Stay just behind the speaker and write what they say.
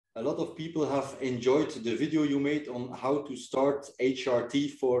A lot of people have enjoyed the video you made on how to start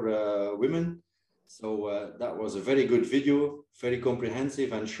HRT for women. So that was a very good video, very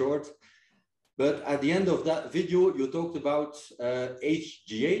comprehensive and short. But at the end of that video, you talked about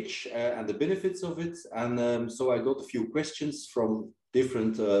HGH and the benefits of it. And so I got a few questions from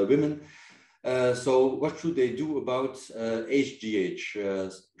different women. So what should they do about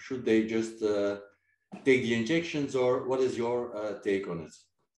HGH? Should they just take the injections, or what is your take on it?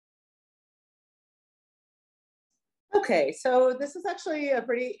 Okay, so this is actually a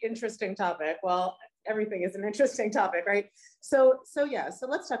pretty interesting topic. Well, everything is an interesting topic, right? So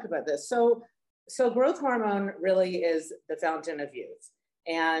let's talk about this. So growth hormone really is the fountain of youth,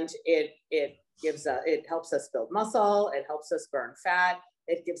 and it helps us build muscle, it helps us burn fat,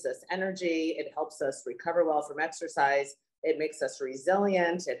 it gives us energy, it helps us recover well from exercise, it makes us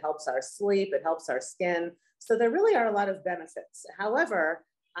resilient, it helps our sleep, it helps our skin. So there really are a lot of benefits. However,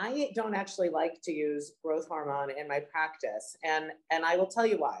 I don't actually like to use growth hormone in my practice, and I will tell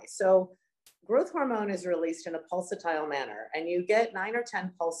you why. So growth hormone is released in a pulsatile manner, and you get 9 or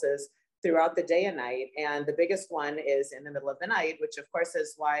 10 pulses throughout the day and night. And the biggest one is in the middle of the night, which of course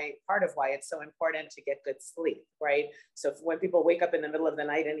is part of why it's so important to get good sleep, right? So when people wake up in the middle of the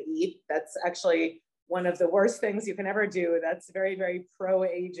night and eat, that's actually one of the worst things you can ever do. That's very, very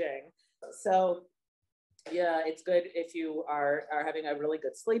pro-aging. So yeah, it's good if you are having a really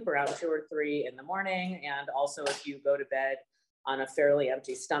good sleep around 2 or 3 in the morning. And also if you go to bed on a fairly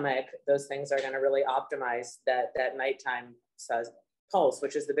empty stomach, those things are going to really optimize that nighttime pulse,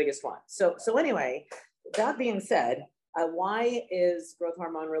 which is the biggest one. So anyway, that being said, why is growth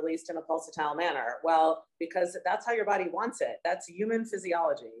hormone released in a pulsatile manner? Well, because that's how your body wants it. That's human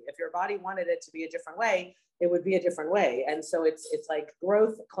physiology. If your body wanted it to be a different way, it would be a different way. And so it's like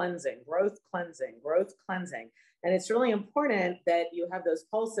growth cleansing, growth cleansing, growth cleansing. And it's really important that you have those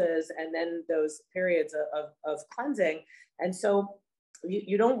pulses and then those periods of cleansing. And so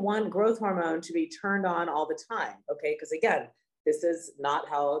you don't want growth hormone to be turned on all the time, okay? Because again, this is not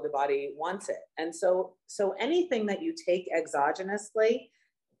how the body wants it. And so anything that you take exogenously,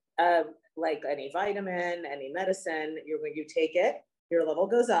 like any vitamin, any medicine, when you take it, your level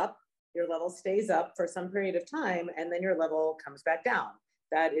goes up, your level stays up for some period of time, and then your level comes back down.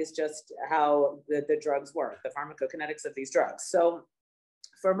 That is just how the drugs work, the pharmacokinetics of these drugs. So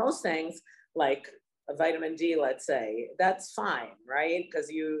for most things, like a vitamin D, let's say, that's fine, right? Because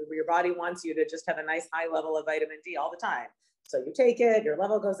your body wants you to just have a nice high level of vitamin D all the time. So you take it, your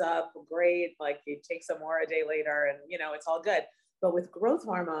level goes up, great. Like you take some more a day later and it's all good. But with growth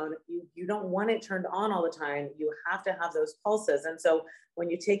hormone, you don't want it turned on all the time. You have to have those pulses. And so when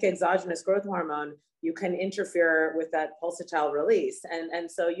you take exogenous growth hormone, you can interfere with that pulsatile release.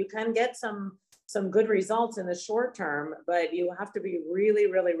 And so you can get some good results in the short term, but you have to be really,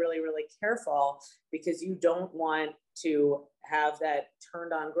 really, really, really careful, because you don't want to have that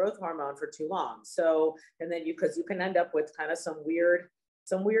turned on growth hormone for too long. So, and then because you can end up with kind of some weird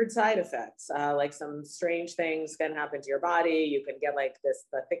side effects, like some strange things can happen to your body. You can get like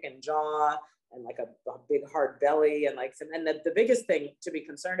the thickened jaw and like a big hard belly, and the biggest thing to be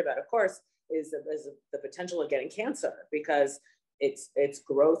concerned about, of course, is the potential of getting cancer, because it's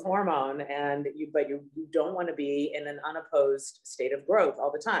growth hormone, but you don't want to be in an unopposed state of growth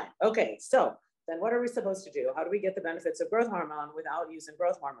all the time. Okay, so then what are we supposed to do? How do we get the benefits of growth hormone without using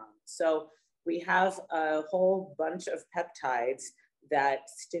growth hormone? So we have a whole bunch of peptides that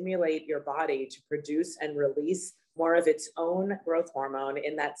stimulate your body to produce and release more of its own growth hormone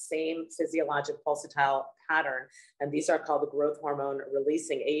in that same physiologic pulsatile pattern. And these are called the growth hormone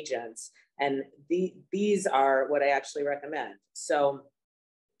releasing agents. And these are what I actually recommend. So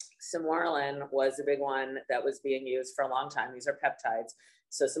Semorelin was a big one that was being used for a long time. These are peptides.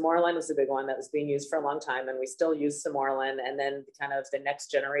 So Semorelin was a big one that was being used for a long time, and we still use Semorelin. And then kind of the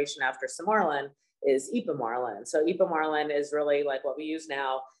next generation after Semorelin is ipamorelin. So ipamorelin is really like what we use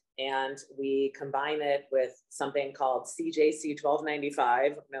now, and we combine it with something called CJC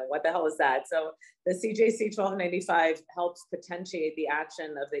 1295. Now, what the hell is that? So the CJC 1295 helps potentiate the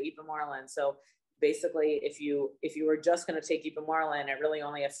action of the ipamorelin. So basically, if you were just going to take ipamorelin, it really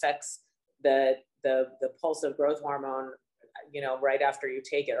only affects the pulse of growth hormone, right after you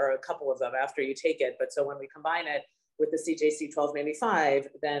take it, or a couple of them after you take it. But so when we combine it with the CJC 1295,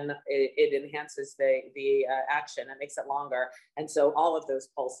 then it enhances the action and makes it longer. And so all of those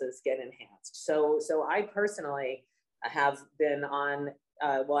pulses get enhanced. So I personally have been on,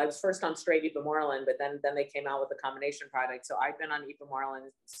 I was first on straight ipamorelin, but then they came out with a combination product. So I've been on ipamorelin,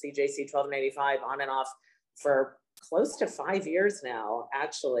 CJC 1295 on and off for close to 5 years now,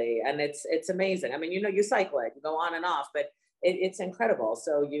 actually. And it's amazing. I mean, you cycle it, you go on and off, but it's incredible.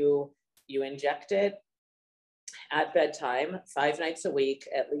 So you inject it at bedtime, 5 nights a week,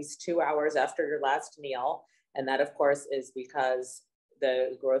 at least 2 hours after your last meal. And that, of course, is because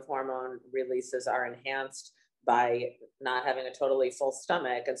the growth hormone releases are enhanced by not having a totally full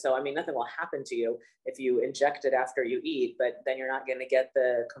stomach. And so, I mean, nothing will happen to you if you inject it after you eat, but then you're not going to get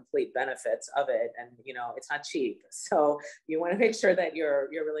the complete benefits of it. And, you know, it's not cheap. So you want to make sure that you're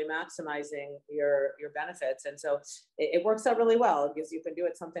really maximizing your benefits. And so it works out really well because you can do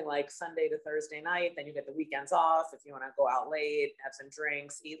it something like Sunday to Thursday night, then you get the weekends off. If you want to go out late, have some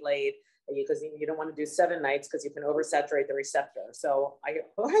drinks, eat late, because you don't want to do 7 nights because you can oversaturate the receptor. So I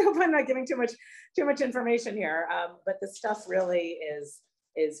hope I'm not giving too much information here, but the stuff really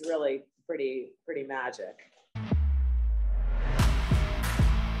is really pretty magic.